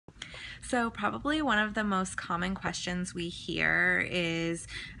So probably one of the most common questions we hear is,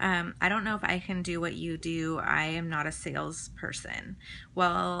 I don't know if I can do what you do. I am not a salesperson.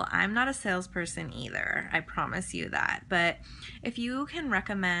 Well, I'm not a salesperson either. I promise you that. But if you can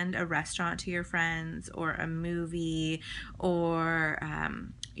recommend a restaurant to your friends or a movie or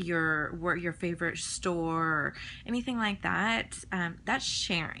your favorite store or anything like that, that's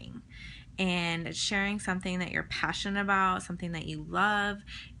sharing. And it's sharing something that you're passionate about, something that you love.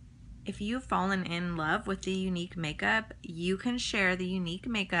 If you've fallen in love with the unique makeup, you can share the unique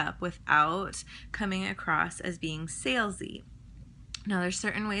makeup without coming across as being salesy. Now, there's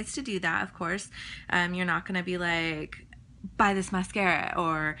certain ways to do that, of course. You're not going to be like, buy this mascara,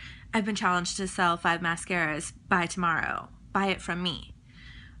 or I've been challenged to sell 5 mascaras by tomorrow. Buy it from me.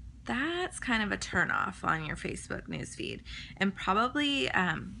 That's kind of a turnoff on your Facebook newsfeed. And probably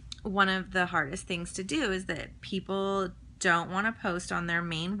one of the hardest things to do is that people don't want to post on their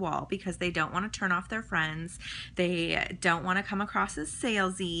main wall because they don't want to turn off their friends. They don't want to come across as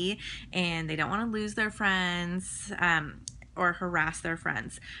salesy, and they don't want to lose their friends or harass their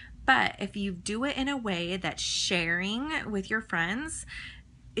friends. But if you do it in a way that's sharing with your friends,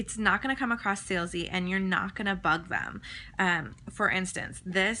 it's not going to come across salesy and you're not going to bug them. For instance,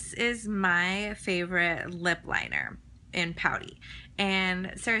 this is my favorite lip liner in Pouty.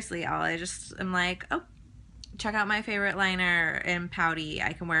 And seriously, I just am like, oh, check out my favorite liner in Pouty.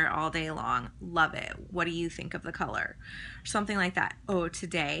 I can wear it all day long. Love it. What do you think of the color? Something like that. Oh,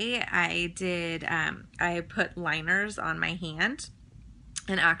 today I put liners on my hand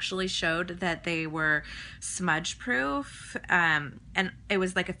and actually showed that they were smudge proof. And it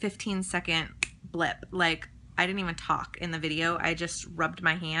was like a 15-second blip. Like, I didn't even talk in the video. I just rubbed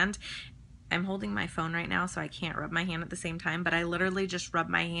my hand. I'm holding my phone right now, so I can't rub my hand at the same time, but I literally just rubbed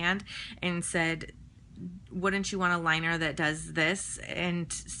my hand and said, wouldn't you want a liner that does this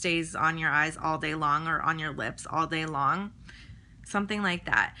and stays on your eyes all day long or on your lips all day long? Something like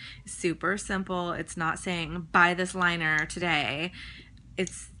that. Super simple. It's not saying buy this liner today.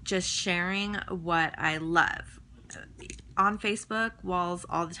 It's just sharing what I love. On Facebook walls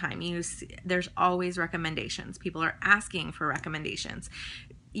all the time, there's always recommendations. People are asking for recommendations.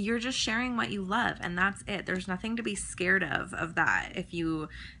 You're just sharing what you love, and that's it. There's nothing to be scared of that if you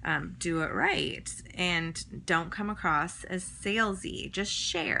do it right and don't come across as salesy. Just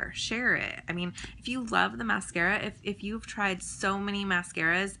share it. I mean, if you love the mascara, if you've tried so many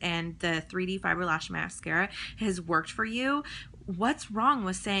mascaras and the 3D Fiber Lash Mascara has worked for you, what's wrong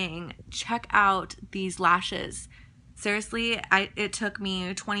with saying, check out these lashes? Seriously, it took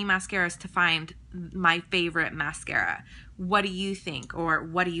me 20 mascaras to find my favorite mascara. What do you think? Or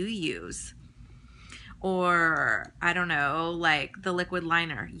what do you use? Or, I don't know, like the liquid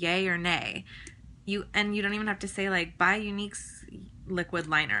liner, yay or nay? You don't even have to say like buy Younique's liquid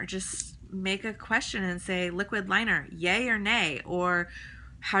liner. Just make a question and say liquid liner, yay or nay? Or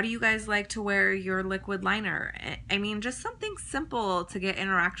how do you guys like to wear your liquid liner? I mean, just something simple to get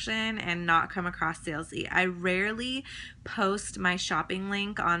interaction and not come across salesy. I rarely post my shopping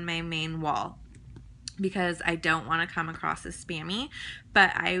link on my main wall because I don't want to come across as spammy, but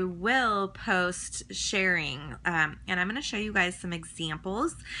I will post sharing. And I'm going to show you guys some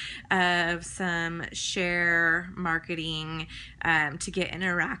examples of some share marketing to get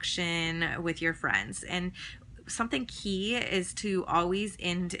interaction with your friends. And something key is to always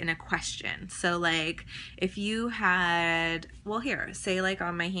end in a question. So like if you had, well, here, say like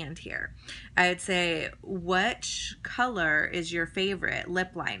on my hand here, I would say, which color is your favorite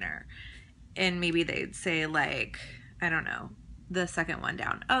lip liner? And maybe they'd say like, I don't know, the second one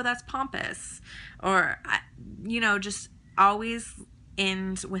down, oh, that's Pompous. Or, just always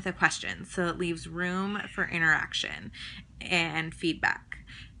end with a question so it leaves room for interaction and feedback.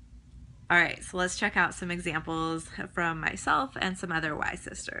 All right, so let's check out some examples from myself and some other Y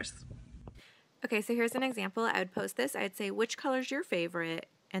sisters. Okay, so here's an example. I would post this. I'd say, which color's your favorite?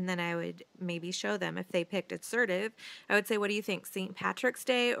 And then I would maybe show them. If they picked assertive, I would say, what do you think, St. Patrick's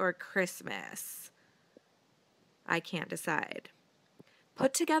Day or Christmas? I can't decide.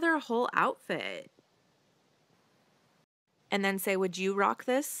 Put together a whole outfit. And then say, would you rock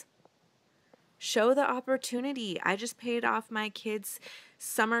this? Show the opportunity. I just paid off my kids'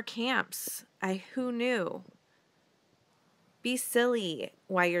 summer camps. Who knew? Be silly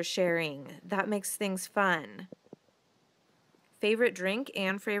while you're sharing. That makes things fun. Favorite drink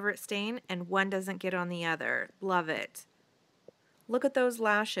and favorite stain, and one doesn't get on the other. Love it. Look at those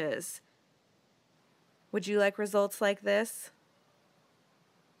lashes. Would you like results like this?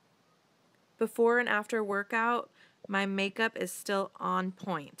 Before and after workout, my makeup is still on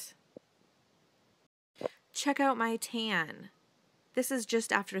point. Check out my tan. This is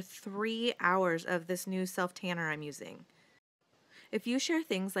just after 3 hours of this new self tanner I'm using. If you share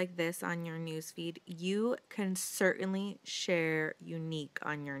things like this on your newsfeed, you can certainly share unique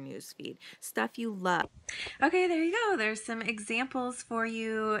on your newsfeed. Stuff you love. Okay, there you go. There's some examples for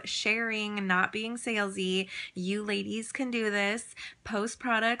you sharing, not being salesy. You ladies can do this. Post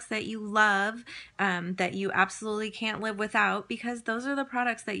products that you love, that you absolutely can't live without, because those are the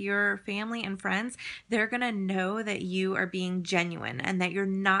products that your family and friends, they're going to know that you are being genuine and that you're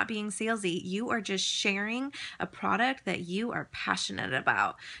not being salesy. You are just sharing a product that you are passionate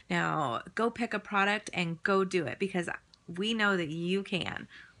about. Now, go pick a product and go do it, because we know that you can.